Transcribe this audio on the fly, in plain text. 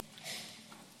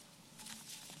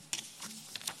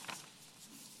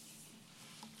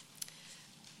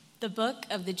The book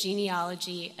of the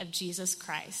genealogy of Jesus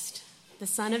Christ, the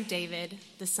son of David,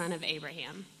 the son of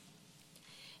Abraham.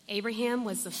 Abraham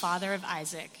was the father of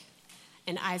Isaac,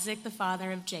 and Isaac the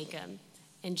father of Jacob,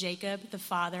 and Jacob the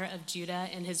father of Judah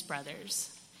and his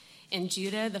brothers, and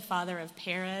Judah the father of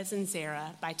Perez and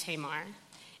Zerah by Tamar,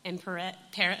 and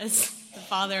Perez the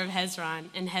father of Hezron,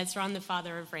 and Hezron the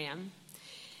father of Ram,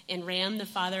 and Ram the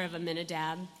father of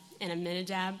Amminadab, and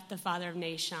Amminadab the father of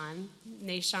Nahshon,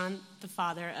 Nahshon the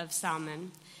father of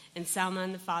Salmon, and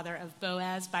Salmon the father of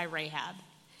Boaz by Rahab,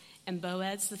 and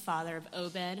Boaz the father of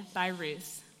Obed by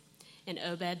Ruth, and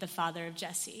Obed the father of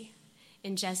Jesse,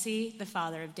 and Jesse the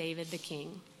father of David the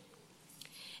king.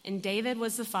 And David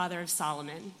was the father of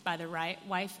Solomon by the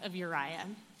wife of Uriah,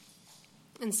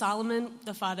 and Solomon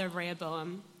the father of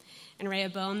Rehoboam, and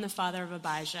Rehoboam the father of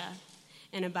Abijah,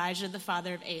 and Abijah the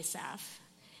father of Asaph,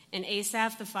 and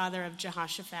Asaph the father of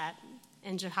Jehoshaphat,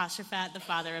 and Jehoshaphat the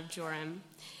father of Joram,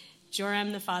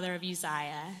 Joram the father of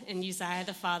Uzziah, and Uzziah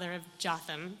the father of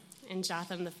Jotham, and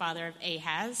Jotham the father of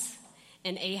Ahaz,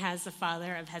 and Ahaz the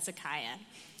father of Hezekiah,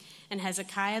 and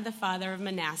Hezekiah the father of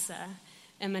Manasseh,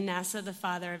 and Manasseh the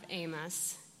father of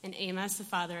Amos, and Amos the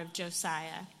father of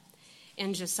Josiah,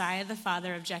 and Josiah the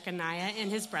father of Jeconiah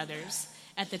and his brothers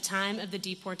at the time of the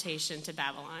deportation to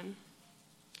Babylon.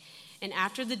 And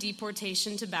after the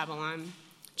deportation to Babylon,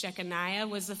 Jeconiah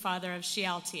was the father of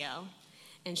Shealtiel,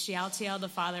 and Shealtiel the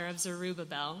father of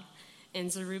Zerubbabel,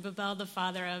 and Zerubbabel the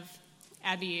father of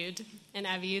Abiud, and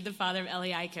Abiud the father of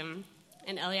Eliakim,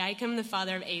 and Eliakim the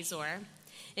father of Azor,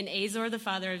 and Azor the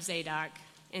father of Zadok,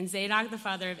 and Zadok the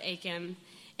father of Achim,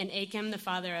 and Achim the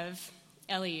father of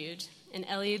Eliud, and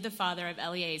Eliud the father of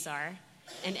Eleazar,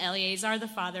 and Eleazar the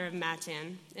father of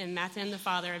Mattan, and Mattan the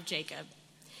father of Jacob,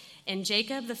 and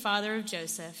Jacob the father of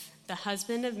Joseph, the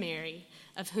husband of Mary,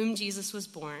 of whom Jesus was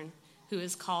born, who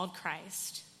is called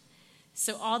Christ.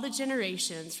 So all the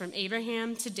generations from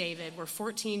Abraham to David were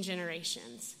 14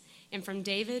 generations, and from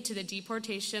David to the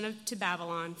deportation to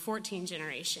Babylon, 14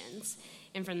 generations,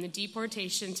 and from the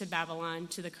deportation to Babylon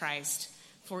to the Christ,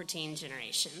 14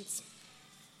 generations.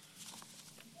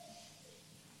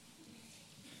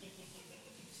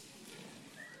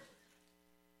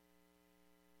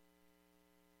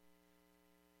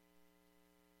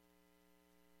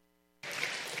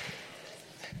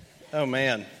 Oh,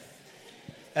 man.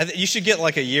 You should get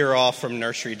like a year off from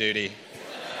nursery duty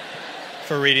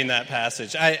for reading that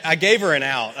passage. I gave her an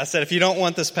out. I said, if you don't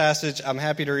want this passage, I'm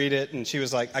happy to read it. And she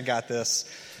was like, I got this.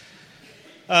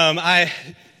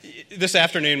 This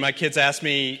afternoon, my kids asked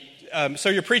me, so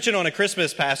you're preaching on a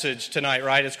Christmas passage tonight,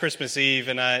 right? It's Christmas Eve.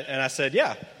 And I said,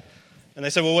 yeah. And they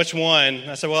said, well, which one?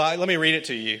 And I said, well, let me read it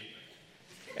to you.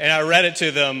 And I read it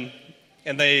to them,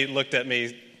 and they looked at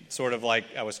me sort of like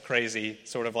I was crazy,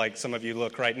 sort of like some of you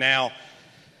look right now.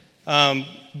 But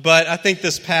I think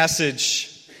this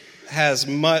passage has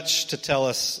much to tell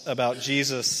us about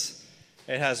Jesus.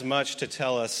 It has much to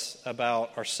tell us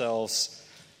about ourselves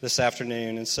this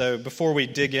afternoon. And so before we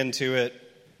dig into it,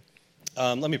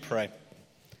 let me pray.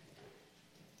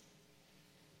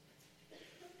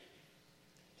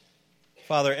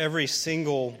 Father, every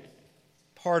single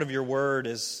part of your word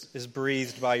is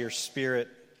breathed by your Spirit.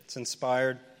 It's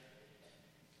inspired.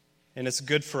 And it's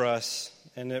good for us,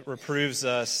 and it reproves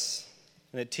us,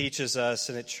 and it teaches us,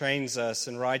 and it trains us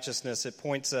in righteousness. It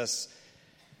points us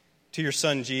to your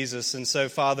Son, Jesus. And so,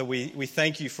 Father, we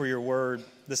thank you for your word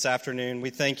this afternoon. We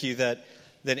thank you that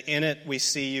in it we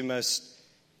see you most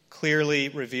clearly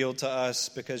revealed to us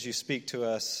because you speak to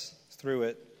us through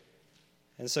it.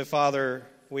 And so, Father,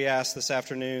 we ask this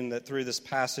afternoon that through this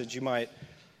passage you might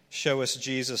show us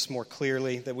Jesus more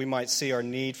clearly, that we might see our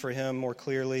need for him more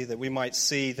clearly, that we might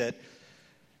see that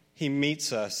he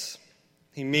meets us.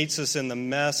 He meets us in the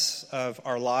mess of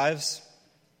our lives,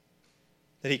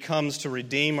 that he comes to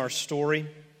redeem our story,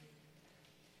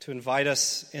 to invite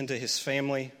us into his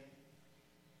family,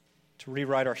 to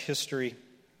rewrite our history,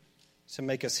 to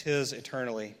make us his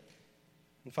eternally.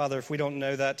 And Father, if we don't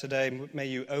know that today, may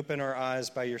you open our eyes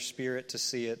by your Spirit to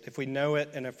see it. If we know it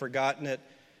and have forgotten it,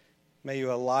 may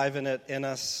you enliven it in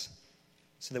us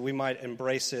so that we might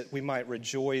embrace it, we might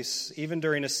rejoice, even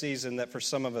during a season that for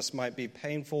some of us might be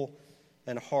painful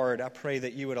and hard. I pray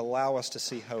that you would allow us to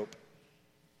see hope.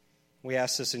 We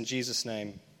ask this in Jesus'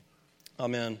 name.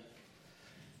 Amen.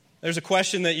 There's a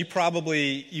question that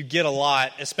you get a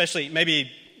lot, especially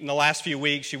maybe in the last few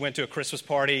weeks you went to a Christmas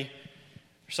party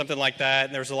or something like that,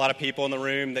 and there was a lot of people in the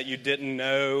room that you didn't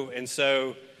know, and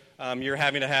so you're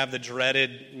having to have the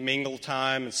dreaded mingle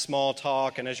time and small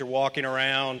talk, and as you're walking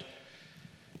around,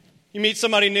 you meet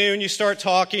somebody new and you start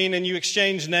talking and you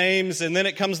exchange names, and then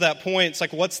it comes that point, it's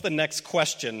like, what's the next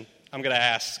question? I'm going to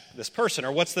ask this person?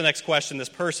 Or what's the next question this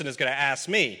person is going to ask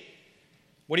me?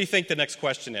 What do you think the next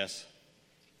question is?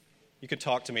 You can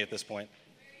talk to me at this point.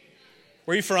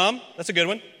 Where are you from? That's a good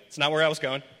one. It's not where I was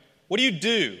going. What do you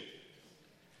do?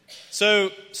 So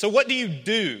what do you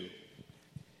do?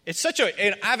 It's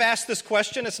and I've asked this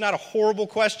question. It's not a horrible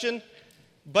question,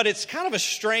 but it's kind of a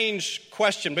strange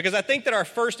question because I think that our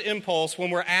first impulse when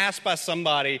we're asked by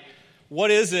somebody,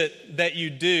 what is it that you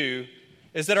do,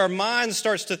 is that our mind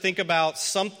starts to think about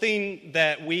something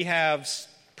that we have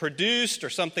produced or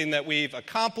something that we've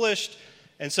accomplished,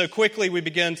 and so quickly we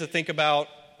begin to think about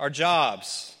our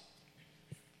jobs.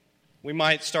 We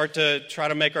might start to try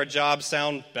to make our job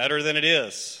sound better than it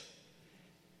is.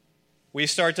 We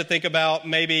start to think about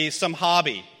maybe some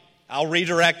hobby. I'll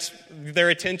redirect their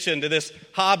attention to this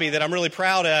hobby that I'm really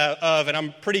proud of and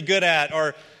I'm pretty good at.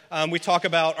 Or we talk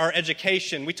about our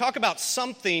education. We talk about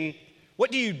something. What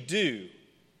do you do?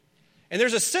 And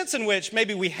there's a sense in which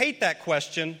maybe we hate that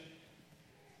question.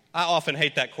 I often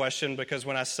hate that question because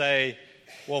when I say,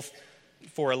 well,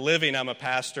 for a living I'm a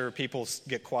pastor, people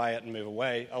get quiet and move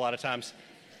away a lot of times.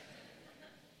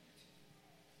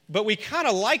 But we kind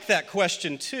of like that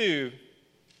question too,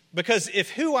 because if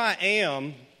who I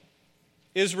am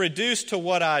is reduced to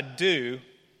what I do,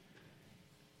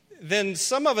 then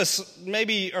some of us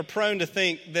maybe are prone to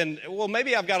think, well,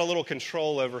 maybe I've got a little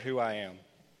control over who I am.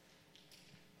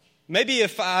 Maybe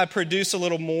if I produce a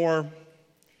little more,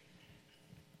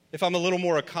 if I'm a little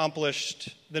more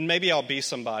accomplished, then maybe I'll be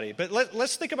somebody. But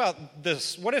let's think about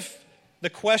this. What if the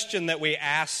question that we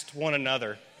asked one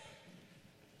another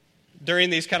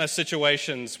during these kind of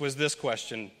situations was this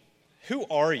question: who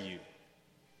are you?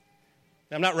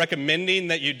 Now, I'm not recommending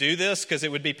that you do this because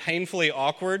it would be painfully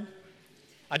awkward.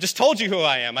 I just told you who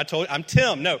I am. I'm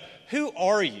Tim. No, who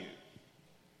are you?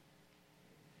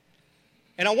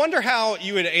 And I wonder how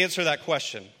you would answer that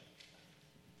question.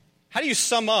 How do you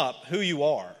sum up who you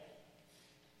are?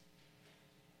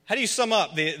 How do you sum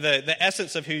up the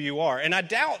essence of who you are? And I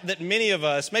doubt that many of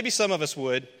us, maybe some of us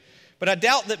would, but I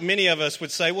doubt that many of us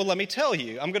would say, well, let me tell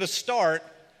you. I'm going to start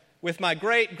with my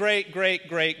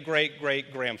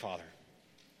great-great-great-great-great-great-grandfather.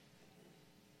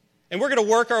 And we're going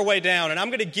to work our way down, and I'm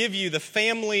going to give you the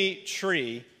family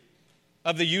tree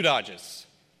of the Udages.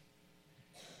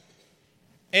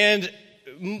 And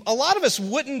a lot of us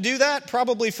wouldn't do that,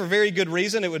 probably for very good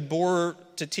reason. It would bore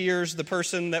to tears the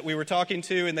person that we were talking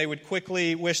to, and they would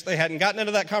quickly wish they hadn't gotten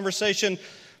into that conversation.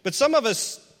 But some of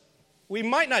us, we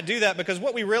might not do that because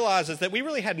what we realize is that we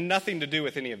really had nothing to do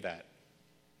with any of that.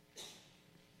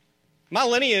 My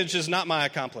lineage is not my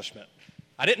accomplishment.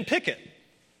 I didn't pick it.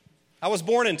 I was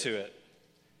born into it.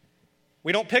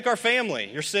 We don't pick our family.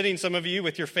 You're sitting, some of you,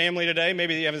 with your family today.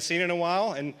 Maybe you haven't seen it in a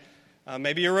while, and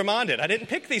maybe you're reminded, I didn't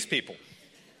pick these people,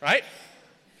 right?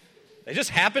 They just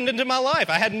happened into my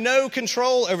life. I had no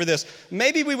control over this.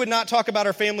 Maybe we would not talk about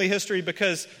our family history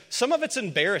because some of it's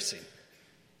embarrassing.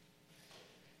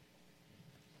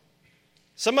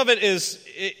 Some of it is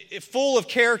full of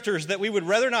characters that we would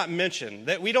rather not mention,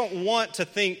 that we don't want to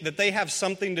think that they have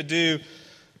something to do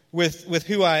with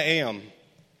who I am.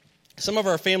 Some of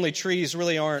our family trees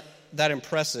really aren't that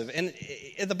impressive. And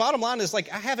the bottom line is, I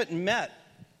haven't met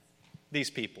these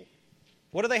people.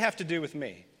 What do they have to do with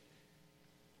me?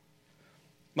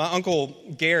 My uncle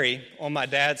Gary, on my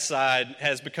dad's side,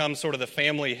 has become sort of the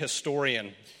family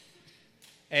historian.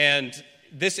 And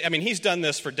he's done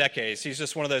this for decades. He's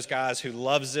just one of those guys who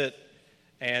loves it,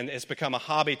 and it's become a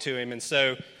hobby to him. And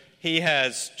so he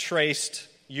has traced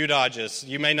Udages.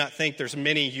 You may not think there's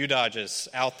many Udages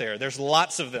out there. There's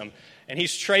lots of them. And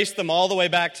he's traced them all the way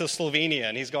back to Slovenia,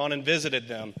 and he's gone and visited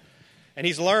them. And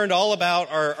he's learned all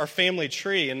about our family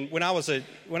tree. And when I was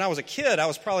a kid, I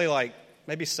was probably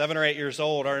maybe 7 or 8 years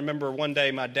old. I remember one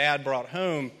day my dad brought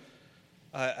home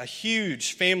a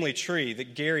huge family tree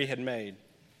that Gary had made.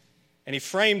 And he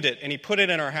framed it, and he put it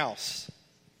in our house.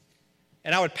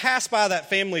 And I would pass by that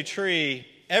family tree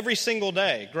every single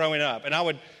day growing up.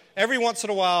 And every once in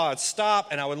a while, I'd stop,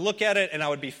 and I would look at it, and I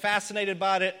would be fascinated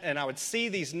by it, and I would see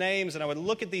these names, and I would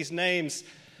look at these names,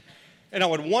 and I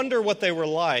would wonder what they were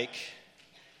like,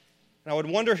 and I would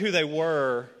wonder who they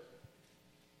were.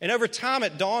 And over time,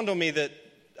 it dawned on me that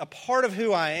a part of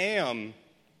who I am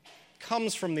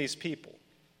comes from these people.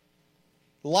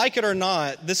 Like it or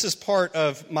not, this is part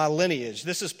of my lineage.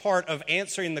 This is part of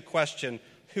answering the question,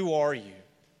 who are you?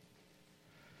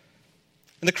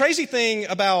 And the crazy thing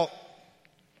about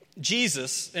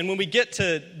Jesus, and when we get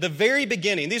to the very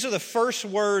beginning, these are the first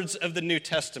words of the New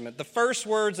Testament. The first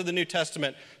words of the New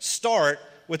Testament start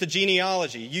with a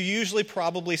genealogy. You usually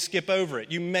probably skip over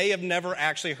it. You may have never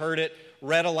actually heard it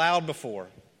read aloud before.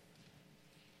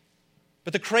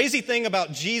 But the crazy thing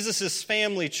about Jesus'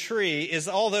 family tree is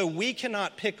although we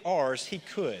cannot pick ours, he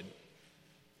could.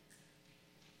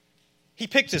 He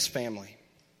picked his family.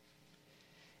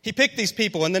 He picked these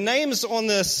people. And the names on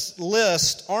this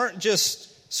list aren't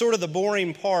just sort of the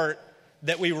boring part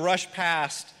that we rush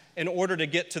past in order to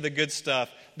get to the good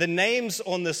stuff. The names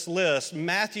on this list,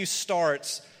 Matthew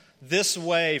starts this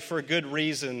way for a good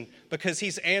reason, because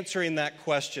he's answering that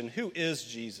question: who is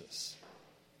Jesus?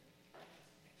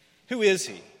 Who is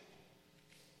he?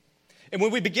 And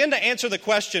when we begin to answer the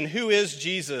question, who is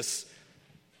Jesus,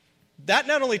 that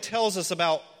not only tells us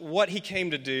about what he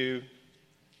came to do,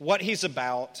 what he's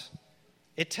about,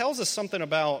 it tells us something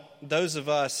about those of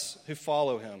us who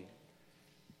follow him,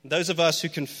 those of us who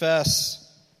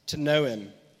confess to know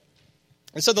him.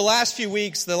 And so the last few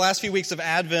weeks of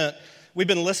Advent, we've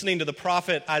been listening to the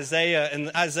prophet Isaiah,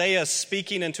 and Isaiah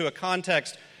speaking into a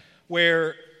context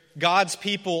where God's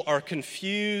people are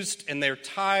confused and they're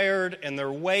tired and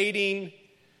they're waiting,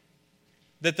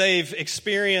 that they've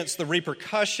experienced the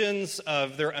repercussions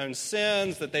of their own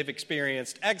sins, that they've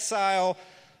experienced exile,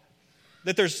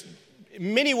 that there's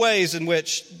many ways in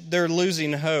which they're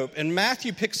losing hope. And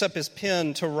Matthew picks up his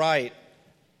pen to write.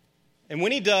 And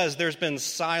when he does, there's been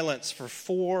silence for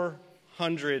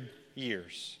 400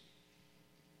 years.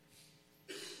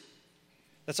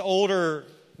 That's older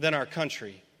than our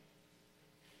country.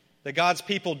 That God's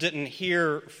people didn't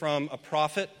hear from a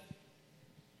prophet.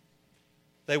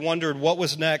 They wondered what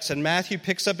was next. And Matthew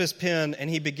picks up his pen and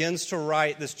he begins to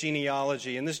write this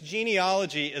genealogy. And this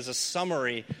genealogy is a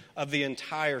summary of the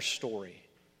entire story,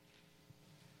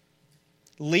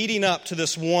 leading up to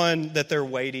this one that they're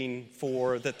waiting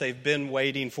for, that they've been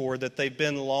waiting for, that they've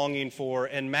been longing for.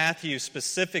 And Matthew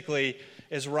specifically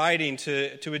is writing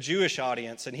to a Jewish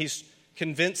audience, and he's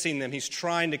convincing them, he's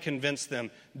trying to convince them,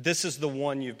 this is the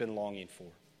one you've been longing for.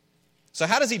 So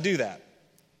how does he do that?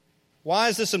 Why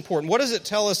is this important? What does it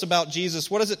tell us about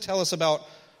Jesus? What does it tell us about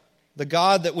the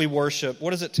God that we worship?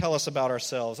 What does it tell us about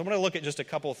ourselves? I'm going to look at just a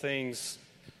couple things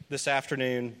this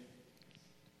afternoon.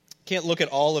 Can't look at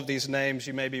all of these names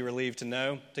you may be relieved to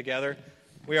know together.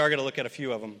 We are going to look at a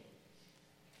few of them.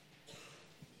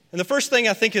 And the first thing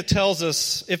I think it tells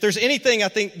us, if there's anything I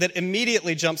think that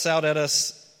immediately jumps out at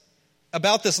us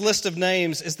about this list of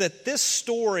names, is that this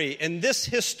story and this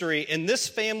history and this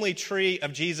family tree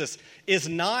of Jesus is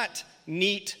not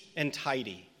neat and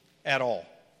tidy at all.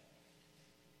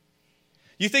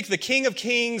 You think the King of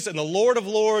Kings and the Lord of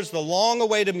Lords, the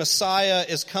long-awaited Messiah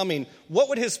is coming. What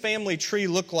would his family tree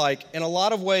look like? In a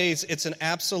lot of ways, it's an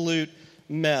absolute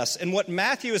mess. And what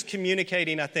Matthew is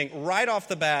communicating, I think, right off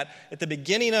the bat, at the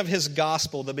beginning of his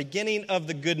gospel, the beginning of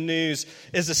the good news,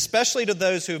 is especially to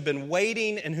those who have been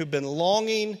waiting and who've been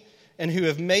longing and who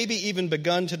have maybe even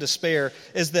begun to despair,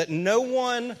 is that no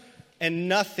one and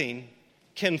nothing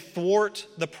can thwart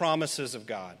the promises of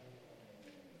God.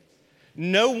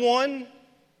 No one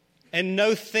and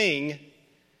no thing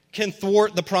can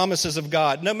thwart the promises of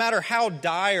God. No matter how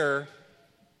dire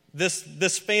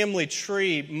this family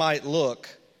tree might look,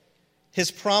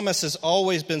 his promise has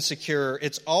always been secure.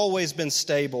 It's always been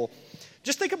stable.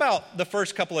 Just think about the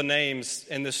first couple of names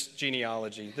in this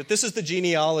genealogy, that this is the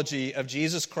genealogy of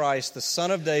Jesus Christ, the son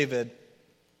of David,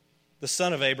 the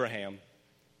son of Abraham.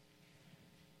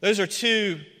 Those are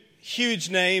two huge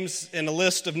names in a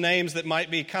list of names that might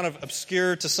be kind of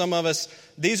obscure to some of us.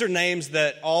 These are names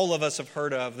that all of us have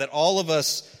heard of, that all of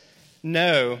us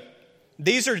know.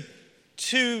 These are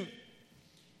two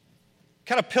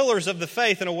kind of pillars of the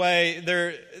faith in a way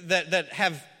that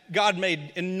have God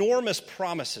made enormous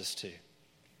promises to.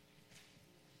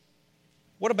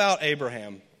 What about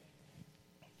Abraham?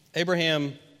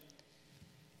 Abraham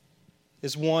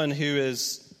is one who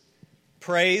is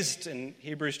praised in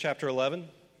Hebrews chapter 11.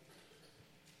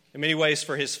 In many ways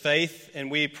for his faith,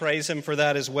 and we praise him for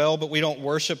that as well, but we don't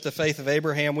worship the faith of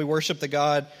Abraham. We worship the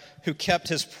God who kept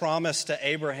his promise to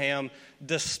Abraham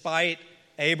despite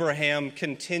Abraham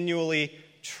continually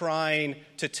trying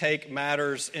to take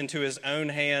matters into his own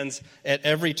hands at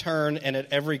every turn and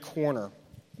at every corner.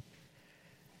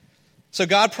 So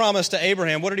God promised to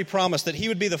Abraham, what did he promise? That he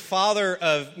would be the father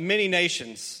of many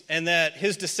nations and that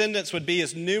his descendants would be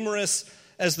as numerous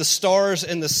as the stars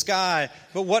in the sky.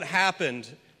 But what happened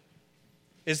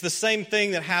is the same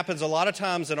thing that happens a lot of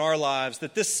times in our lives,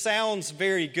 that this sounds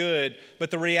very good, but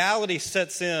the reality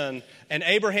sets in, and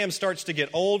Abraham starts to get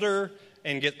older,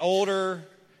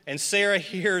 and Sarah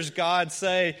hears God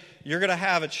say, you're going to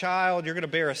have a child, you're going to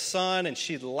bear a son, and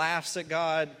she laughs at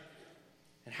God.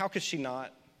 And how could she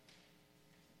not?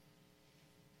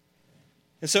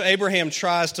 And so Abraham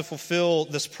tries to fulfill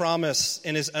this promise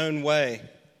in his own way.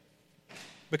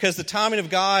 Because the timing of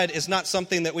God is not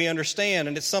something that we understand,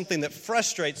 and it's something that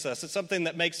frustrates us. It's something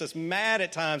that makes us mad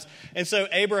at times. And so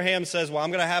Abraham says, well,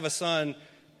 I'm going to have a son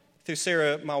through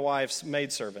Sarah, my wife's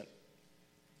maidservant.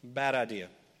 Bad idea.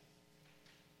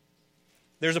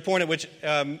 There's a point at which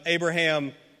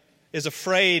Abraham is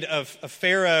afraid of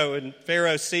Pharaoh, and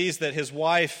Pharaoh sees that his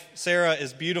wife, Sarah,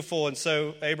 is beautiful, and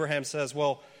so Abraham says,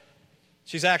 well,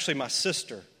 she's actually my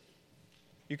sister.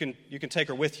 You can take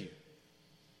her with you.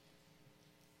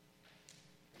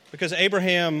 Because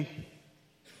Abraham,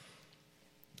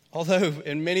 although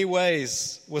in many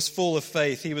ways was full of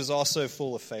faith, he was also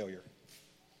full of failure.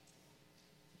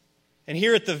 And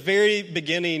here at the very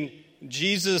beginning,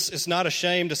 Jesus is not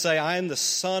ashamed to say, I am the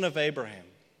son of Abraham.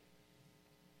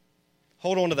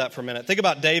 Hold on to that for a minute. Think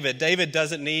about David. David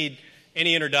doesn't need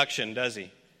any introduction, does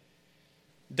he?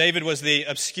 David was the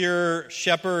obscure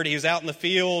shepherd. He was out in the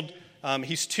field.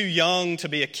 He's too young to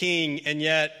be a king, and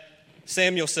yet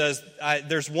Samuel says,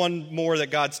 there's one more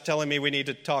that God's telling me we need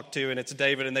to talk to, and it's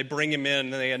David. And they bring him in,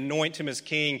 and they anoint him as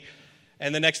king.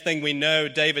 And the next thing we know,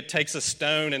 David takes a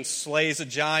stone and slays a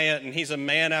giant, and he's a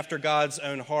man after God's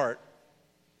own heart.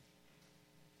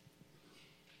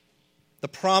 The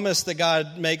promise that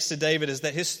God makes to David is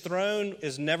that his throne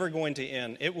is never going to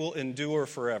end. It will endure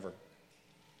forever.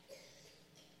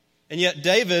 And yet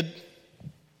David,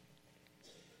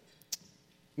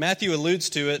 Matthew alludes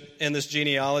to it in this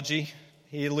genealogy.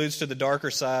 He alludes to the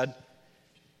darker side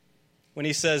when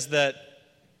he says that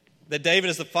David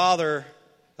is the father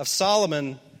of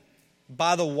Solomon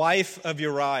by the wife of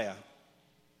Uriah.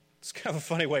 It's kind of a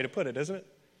funny way to put it, isn't it?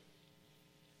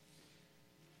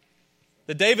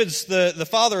 That David's the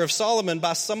father of Solomon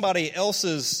by somebody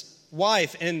else's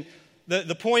wife. And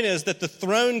the point is that the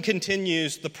throne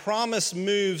continues, the promise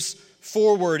moves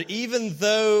forward, even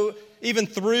through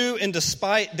and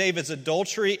despite David's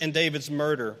adultery and David's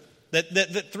murder.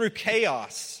 That through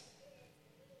chaos,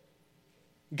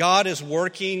 God is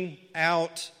working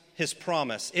out his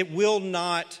promise. It will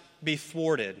not be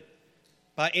thwarted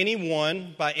by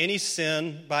anyone, by any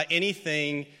sin, by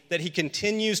anything, that he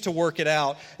continues to work it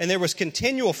out. And there was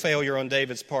continual failure on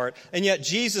David's part, and yet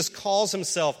Jesus calls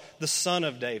himself the Son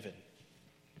of David.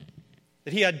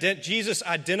 That Jesus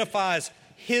identifies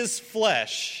his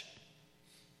flesh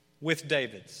with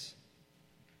David's.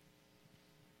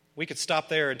 We could stop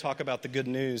there and talk about the good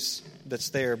news that's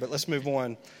there, but let's move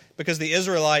on. Because the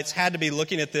Israelites had to be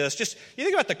looking at this. Just, you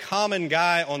think about the common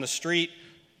guy on the street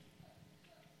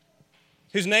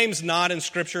whose name's not in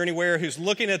Scripture anywhere, who's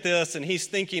looking at this and he's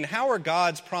thinking, how are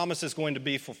God's promises going to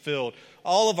be fulfilled?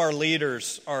 All of our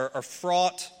leaders are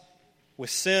fraught with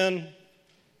sin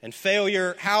and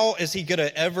failure. How is he going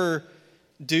to ever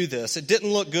do this? It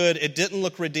didn't look good. It didn't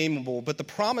look redeemable. But the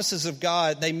promises of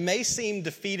God, they may seem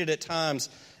defeated at times,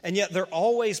 and yet they're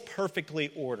always perfectly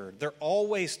ordered. They're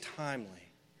always timely.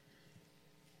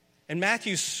 And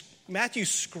Matthew's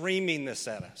screaming this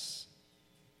at us.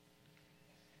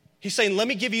 He's saying, let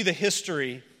me give you the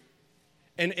history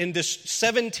in this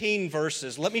 17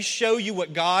 verses. Let me show you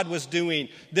what God was doing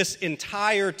this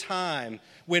entire time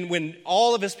when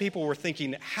all of his people were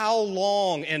thinking, how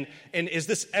long and is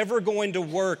this ever going to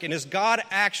work? And is God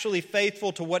actually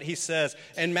faithful to what he says?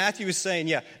 And Matthew is saying,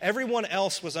 yeah, everyone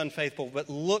else was unfaithful, but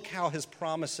look how his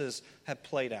promises have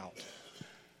played out.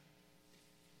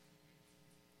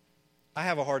 I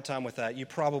have a hard time with that. You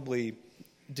probably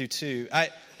do too. I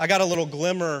got a little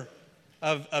glimmer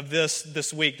of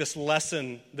this week, this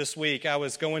lesson this week. I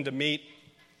was going to meet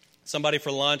somebody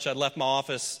for lunch. I'd left my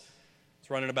office. I was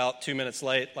running about 2 minutes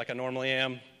late, like I normally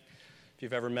am. If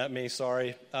you've ever met me,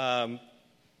 sorry. And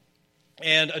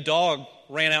a dog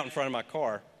ran out in front of my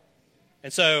car.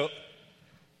 And so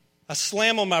I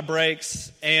slam on my brakes,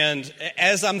 and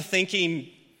as I'm thinking,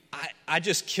 I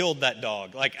just killed that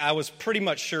dog. Like, I was pretty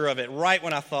much sure of it. Right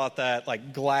when I thought that,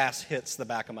 like, glass hits the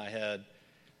back of my head,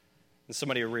 and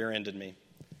somebody rear-ended me.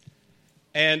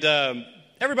 And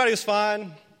everybody was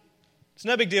fine. It's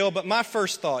no big deal, but my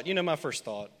first thought,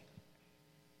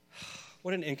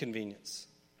 what an inconvenience.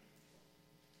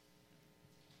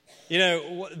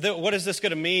 What is this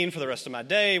going to mean for the rest of my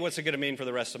day? What's it going to mean for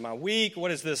the rest of my week?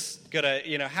 What is this going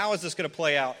to, how is this going to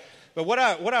play out? But what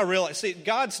I realized, see,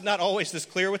 God's not always this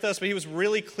clear with us, but he was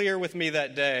really clear with me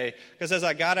that day, because as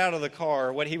I got out of the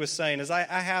car, what he was saying is, I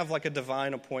have like a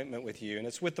divine appointment with you, and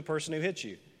it's with the person who hit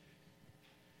you.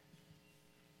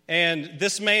 And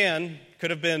this man could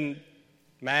have been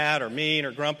mad or mean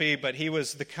or grumpy, but he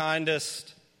was the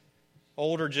kindest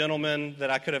older gentleman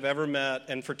that I could have ever met.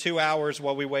 And for 2 hours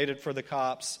while we waited for the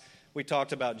cops, we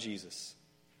talked about Jesus.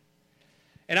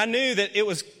 And I knew that it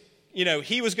was,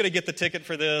 he was going to get the ticket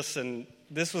for this, and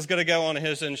this was going to go on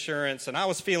his insurance, and I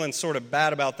was feeling sort of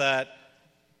bad about that.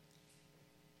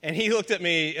 And he looked at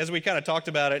me as we kind of talked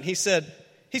about it, and he said,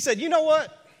 you know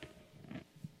what?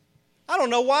 I don't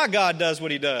know why God does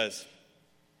what he does.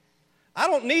 I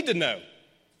don't need to know.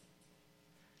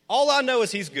 All I know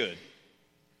is he's good.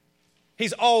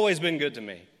 He's always been good to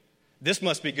me. This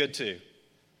must be good too.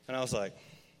 And I was like,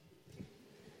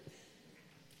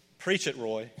 preach it,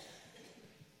 Roy.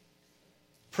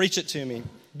 Preach it to me.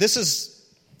 This is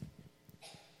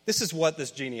what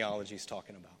this genealogy is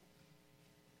talking about.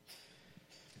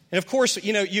 And of course,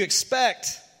 you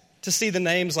expect to see the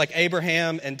names like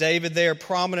Abraham and David there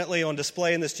prominently on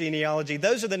display in this genealogy.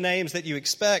 Those are the names that you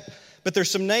expect. But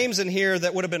there's some names in here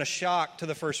that would have been a shock to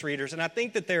the first readers. And I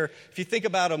think that if you think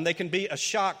about them, they can be a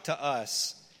shock to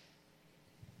us.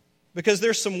 Because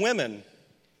there's some women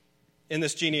in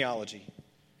this genealogy.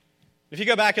 If you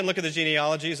go back and look at the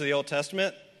genealogies of the Old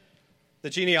Testament, the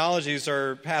genealogies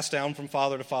are passed down from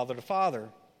father to father to father.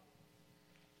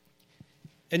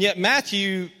 And yet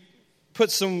Matthew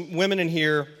puts some women in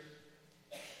here.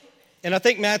 And I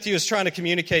think Matthew is trying to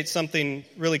communicate something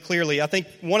really clearly. I think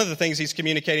one of the things he's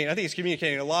communicating, I think he's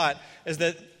communicating a lot, is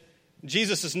that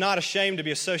Jesus is not ashamed to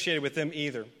be associated with them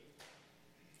either.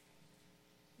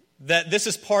 That this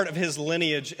is part of his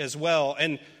lineage as well.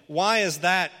 And why is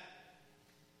that?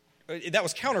 That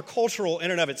was countercultural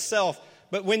in and of itself.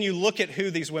 But when you look at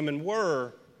who these women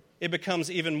were, it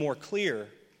becomes even more clear.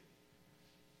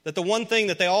 That the one thing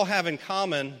that they all have in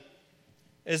common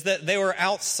is that they were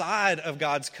outside of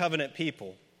God's covenant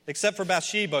people, except for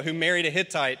Bathsheba, who married a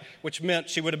Hittite, which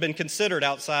meant she would have been considered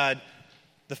outside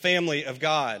the family of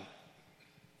God.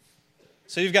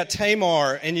 So you've got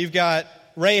Tamar, and you've got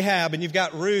Rahab, and you've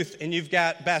got Ruth, and you've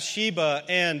got Bathsheba,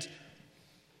 and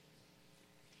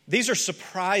these are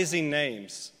surprising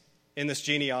names in this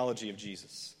genealogy of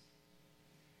Jesus.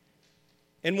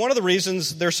 And one of the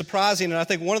reasons they're surprising, and I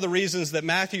think one of the reasons that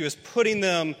Matthew is putting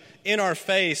them in our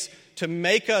face to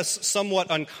make us somewhat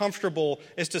uncomfortable,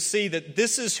 is to see that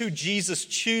this is who Jesus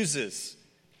chooses.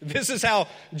 This is how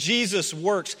Jesus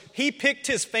works. He picked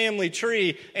his family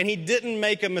tree, and he didn't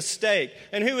make a mistake.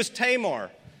 And who is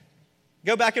Tamar?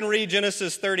 Go back and read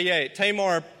Genesis 38.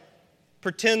 Tamar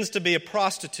pretends to be a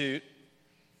prostitute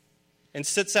and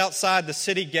sits outside the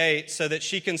city gate so that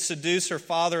she can seduce her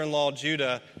father-in-law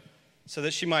Judah so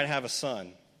that she might have a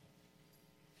son.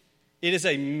 It is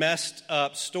a messed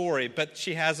up story, but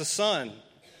she has a son.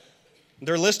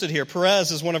 They're listed here. Perez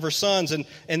is one of her sons,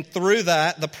 and through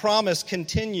that, the promise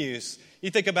continues. You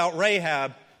think about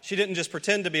Rahab. She didn't just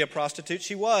pretend to be a prostitute.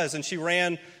 She was, and she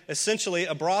ran essentially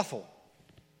a brothel.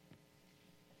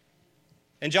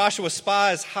 And Joshua's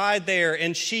spies hide there,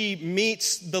 and she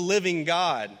meets the living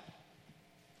God.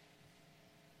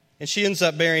 And she ends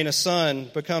up bearing a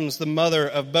son, becomes the mother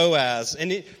of Boaz.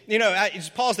 And, I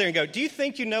just pause there and go, do you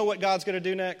think you know what God's going to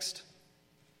do next?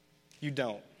 You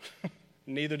don't.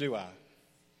 Neither do I.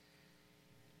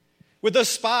 Would those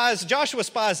spies, Joshua's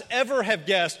spies, ever have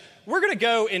guessed, we're going to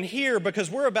go in here because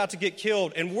we're about to get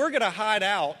killed, and we're going to hide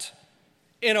out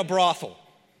in a brothel.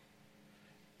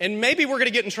 And maybe we're going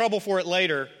to get in trouble for it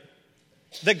later,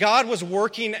 that God was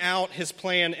working out his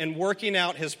plan and working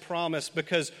out his promise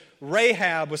because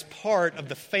Rahab was part of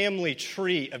the family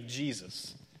tree of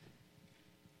Jesus.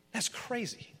 That's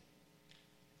crazy.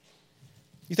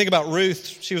 You think about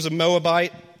Ruth. She was a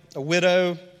Moabite, a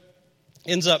widow,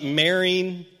 ends up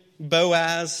marrying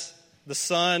Boaz, the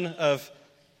son of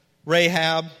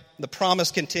Rahab. The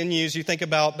promise continues. You think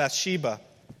about Bathsheba,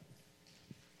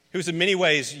 who's in many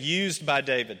ways used by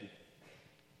David,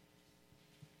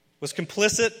 was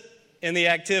complicit in the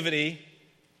activity,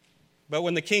 but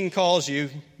when the king calls you,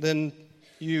 then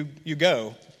you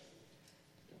go.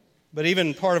 But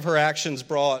even part of her actions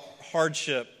brought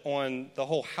hardship on the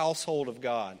whole household of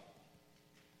God.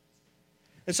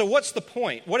 And so what's the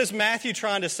point? What is Matthew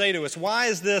trying to say to us? Why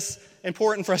is this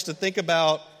important for us to think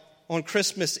about on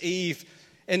Christmas Eve?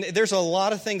 And there's a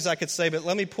lot of things I could say, but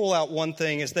let me pull out one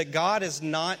thing, is that God is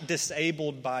not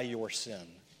disabled by your sin.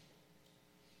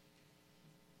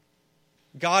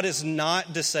 God is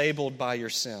not disabled by your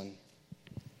sin.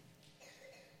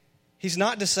 He's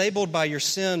not disabled by your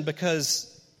sin because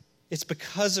it's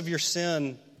because of your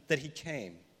sin that he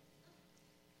came.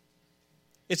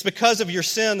 It's because of your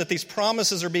sin that these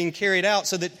promises are being carried out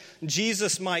so that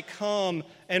Jesus might come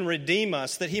and redeem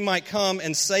us, that he might come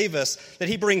and save us, that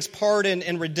he brings pardon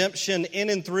and redemption in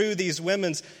and through these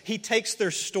women. He takes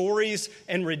their stories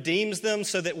and redeems them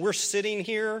so that we're sitting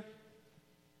here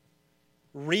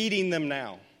reading them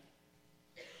now.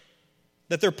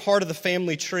 that they're part of the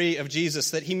family tree of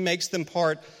Jesus, that he makes them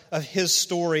part of his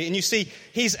story. And you see,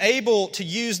 he's able to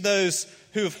use those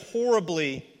who have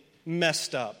horribly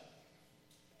messed up.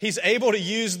 He's able to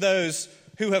use those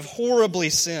who have horribly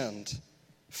sinned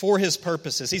for his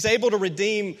purposes. He's able to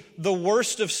redeem the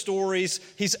worst of stories.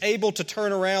 He's able to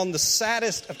turn around the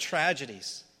saddest of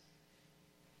tragedies.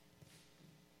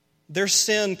 Their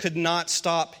sin could not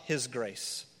stop his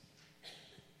grace.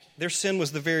 Their sin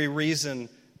was the very reason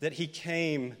that he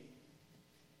came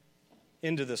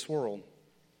into this world.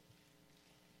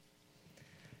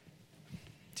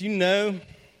 Do you know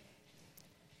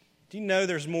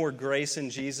there's more grace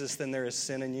in Jesus than there is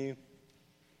sin in you?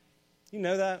 You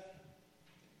know that?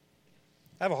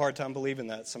 I have a hard time believing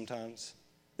that sometimes.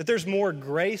 That there's more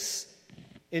grace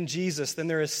in Jesus than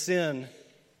there is sin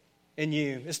in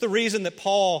you. It's the reason that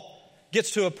Paul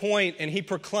gets to a point and he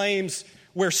proclaims,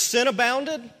 where sin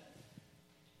abounded,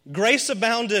 grace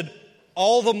abounded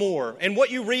all the more. And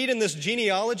what you read in this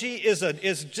genealogy is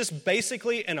just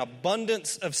basically an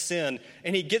abundance of sin.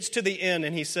 And he gets to the end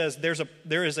and he says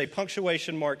there is a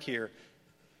punctuation mark here.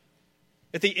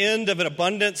 At the end of an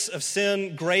abundance of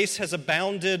sin, grace has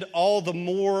abounded all the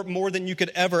more than you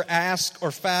could ever ask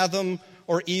or fathom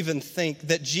or even think.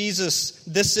 That Jesus,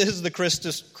 this is the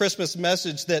Christmas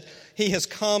message, that he has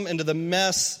come into the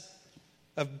mess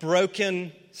of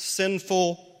broken,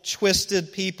 sinful,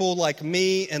 twisted people like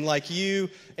me and like you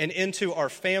and into our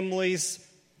families,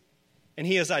 and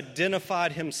he has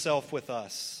identified himself with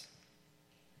us.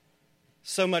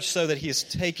 So much so that he has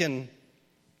taken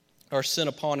our sin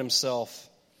upon himself.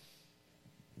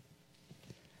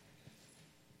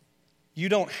 You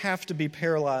don't have to be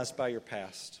paralyzed by your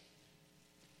past.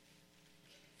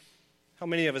 How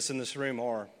many of us in this room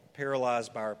are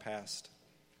paralyzed by our past?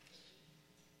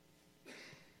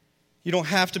 You don't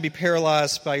have to be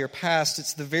paralyzed by your past.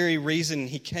 It's the very reason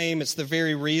he came. It's the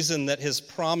very reason that his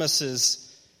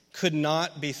promises could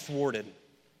not be thwarted.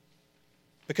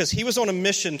 Because he was on a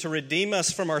mission to redeem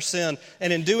us from our sin,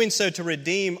 and in doing so to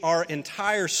redeem our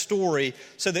entire story,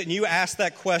 so that when you ask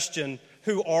that question,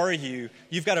 who are you?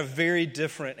 You've got a very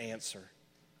different answer.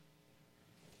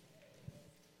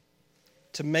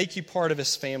 To make you part of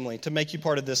his family, to make you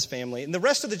part of this family. And the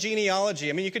rest of the genealogy,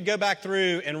 I mean, you could go back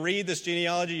through and read this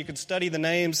genealogy. You could study the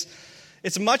names.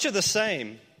 It's much of the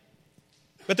same.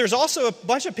 But there's also a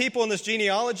bunch of people in this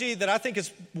genealogy that I think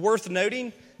is worth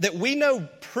noting that we know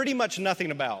pretty much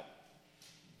nothing about.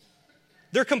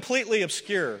 They're completely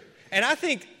obscure. And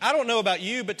I don't know about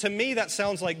you, but to me that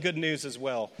sounds like good news as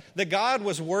well. That God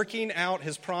was working out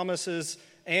his promises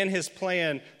and his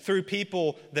plan through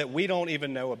people that we don't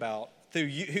even know about. Through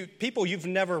people you've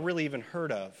never really even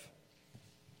heard of.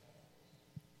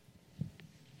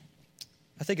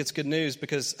 I think it's good news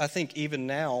because I think even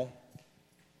now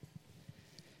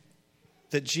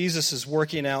that Jesus is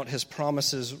working out his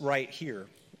promises right here.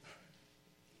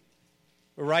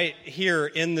 Right here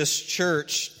in this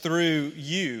church through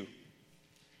you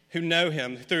who know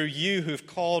him, through you who've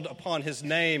called upon his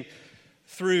name,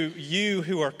 through you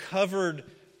who are covered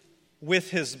with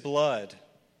his blood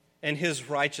and his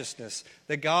righteousness,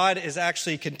 that God is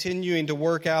actually continuing to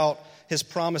work out his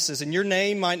promises. And your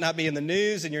name might not be in the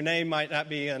news, and your name might not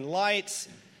be in lights,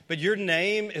 but your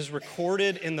name is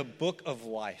recorded in the book of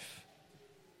life.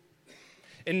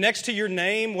 And next to your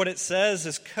name, what it says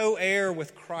is co-heir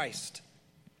with Christ.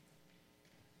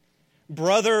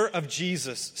 Brother of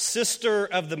Jesus, sister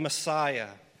of the Messiah,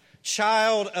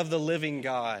 child of the living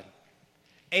God,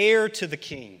 heir to the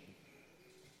King.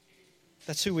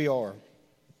 That's who we are.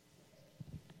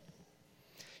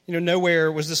 You know,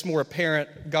 nowhere was this more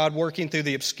apparent, God working through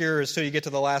the obscure, until you get to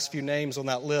the last few names on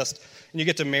that list, and you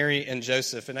get to Mary and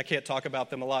Joseph. And I can't talk about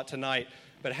them a lot tonight,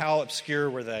 but how obscure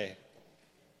were they?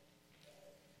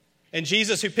 And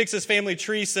Jesus, who picks his family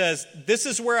tree, says, this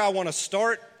is where I want to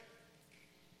start.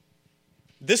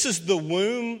 This is the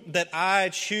womb that I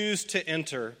choose to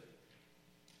enter.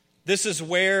 This is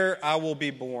where I will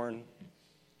be born,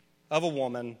 of a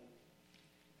woman,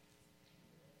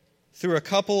 through a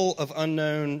couple of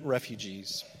unknown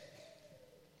refugees.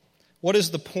 What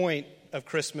is the point of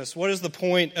Christmas? What is the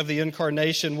point of the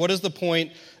incarnation? What is the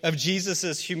point of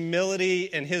Jesus'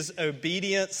 humility and his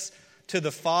obedience to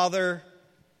the Father?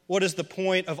 What is the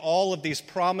point of all of these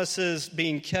promises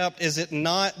being kept? Is it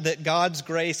not that God's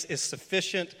grace is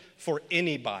sufficient for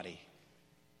anybody?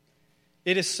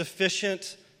 It is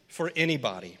sufficient for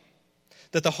anybody.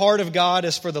 That the heart of God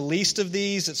is for the least of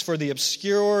these. It's for the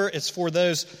obscure. It's for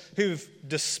those who've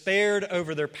despaired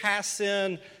over their past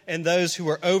sin and those who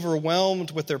are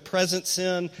overwhelmed with their present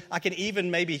sin. I can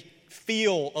even maybe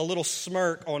feel a little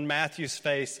smirk on Matthew's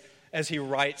face as he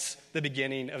writes the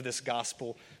beginning of this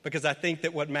gospel, because I think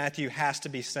that what Matthew has to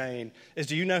be saying is,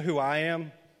 do you know who I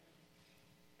am?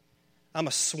 I'm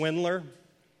a swindler.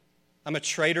 I'm a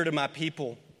traitor to my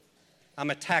people. I'm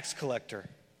a tax collector.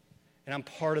 And I'm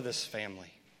part of this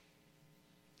family.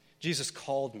 Jesus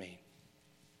called me.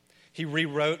 He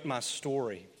rewrote my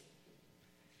story.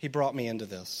 He brought me into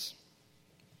this.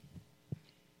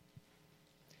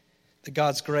 That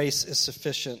God's grace is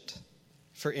sufficient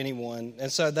for anyone.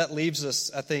 And so that leaves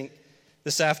us, I think,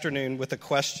 this afternoon with a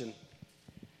question.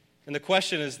 And the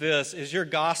question is this: is your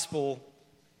gospel,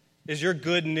 is your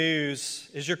good news,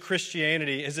 is your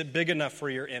Christianity, is it big enough for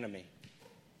your enemy?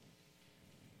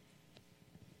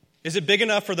 Is it big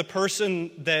enough for the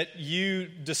person that you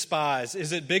despise?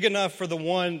 Is it big enough for the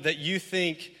one that you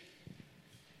think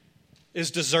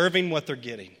is deserving what they're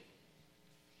getting?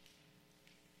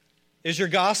 Is your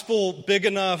gospel big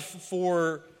enough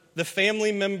for the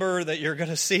family member that you're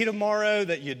going to see tomorrow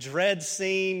that you dread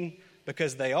seeing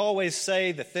because they always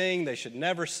say the thing they should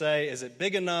never say? Is it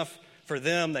big enough for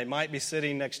them? They might be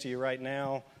sitting next to you right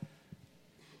now.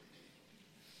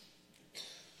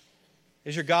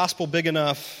 Is your gospel big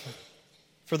enough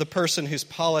for the person whose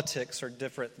politics are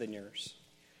different than yours?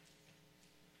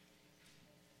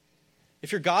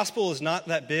 If your gospel is not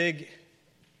that big,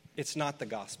 it's not the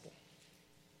gospel.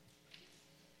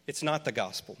 It's not the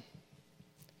gospel.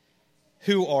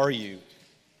 Who are you?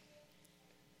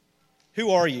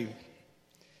 Who are you?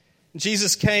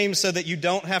 Jesus came so that you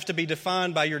don't have to be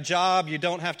defined by your job. You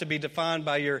don't have to be defined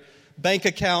by your bank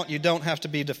account. You don't have to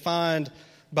be defined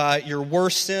by your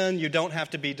worst sin. You don't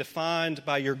have to be defined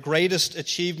by your greatest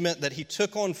achievement, that he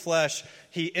took on flesh.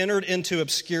 He entered into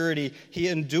obscurity. He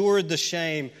endured the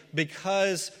shame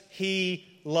because he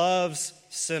loves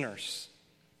sinners.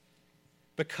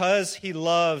 Because he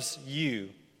loves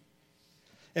you.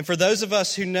 And for those of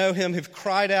us who know him, who've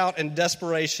cried out in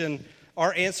desperation,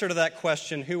 our answer to that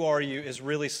question, who are you, is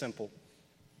really simple.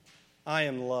 I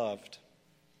am loved.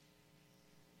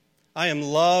 I am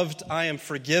loved, I am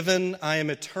forgiven, I am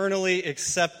eternally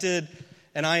accepted,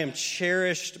 and I am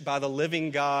cherished by the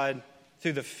living God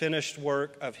through the finished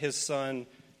work of his Son,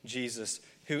 Jesus,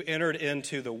 who entered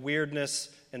into the weirdness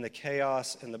and the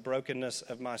chaos and the brokenness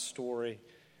of my story,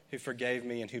 who forgave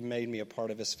me and who made me a part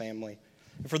of his family.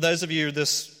 And for those of you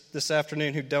this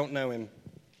afternoon who don't know him,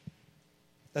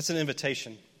 that's an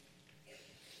invitation.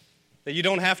 That you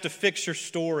don't have to fix your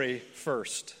story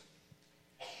first.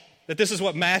 That this is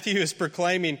what Matthew is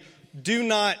proclaiming. Do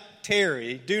not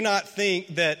tarry. Do not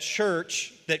think that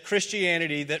church, that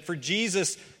Christianity, that for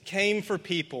Jesus came for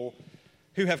people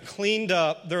who have cleaned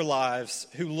up their lives,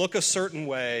 who look a certain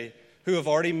way, who have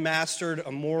already mastered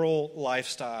a moral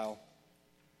lifestyle.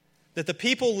 That the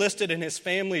people listed in his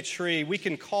family tree, we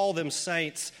can call them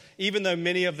saints, even though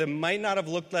many of them might not have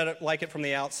looked at it like it from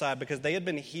the outside because they had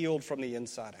been healed from the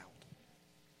inside out.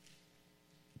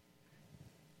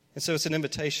 And so it's an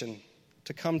invitation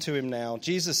to come to him now.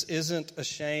 Jesus isn't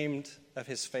ashamed of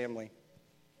his family.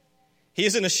 He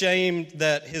isn't ashamed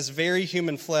that his very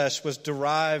human flesh was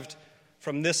derived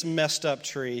from this messed up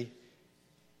tree,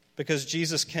 because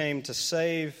Jesus came to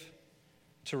save,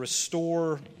 to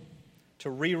restore, to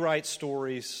rewrite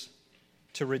stories,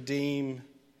 to redeem.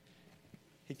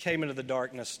 He came into the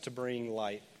darkness to bring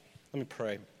light. Let me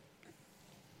pray.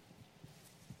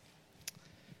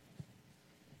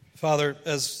 Father,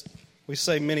 as we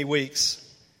say many weeks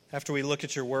after we look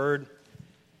at your word,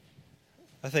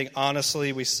 I think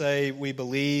honestly we say we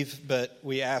believe, but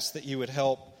we ask that you would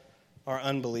help our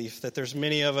unbelief, that there's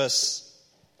many of us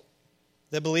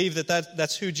that believe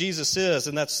that's who Jesus is,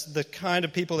 and that's the kind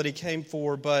of people that he came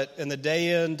for, but in the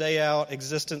day in, day out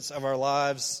existence of our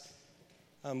lives,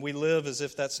 we live as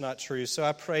if that's not true. So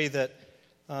I pray that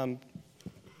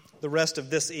the rest of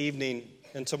this evening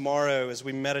and tomorrow, as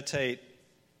we meditate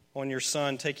on your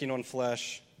Son taking on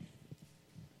flesh,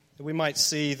 that we might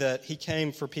see that he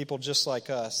came for people just like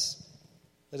us,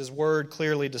 that his word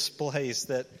clearly displays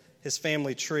that his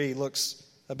family tree looks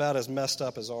about as messed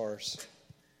up as ours,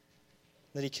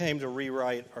 that he came to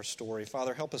rewrite our story.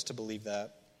 Father, help us to believe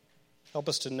that. Help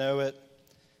us to know it,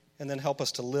 and then help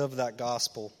us to live that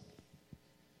gospel.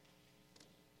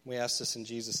 We ask this in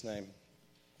Jesus' name.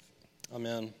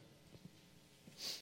 Amen.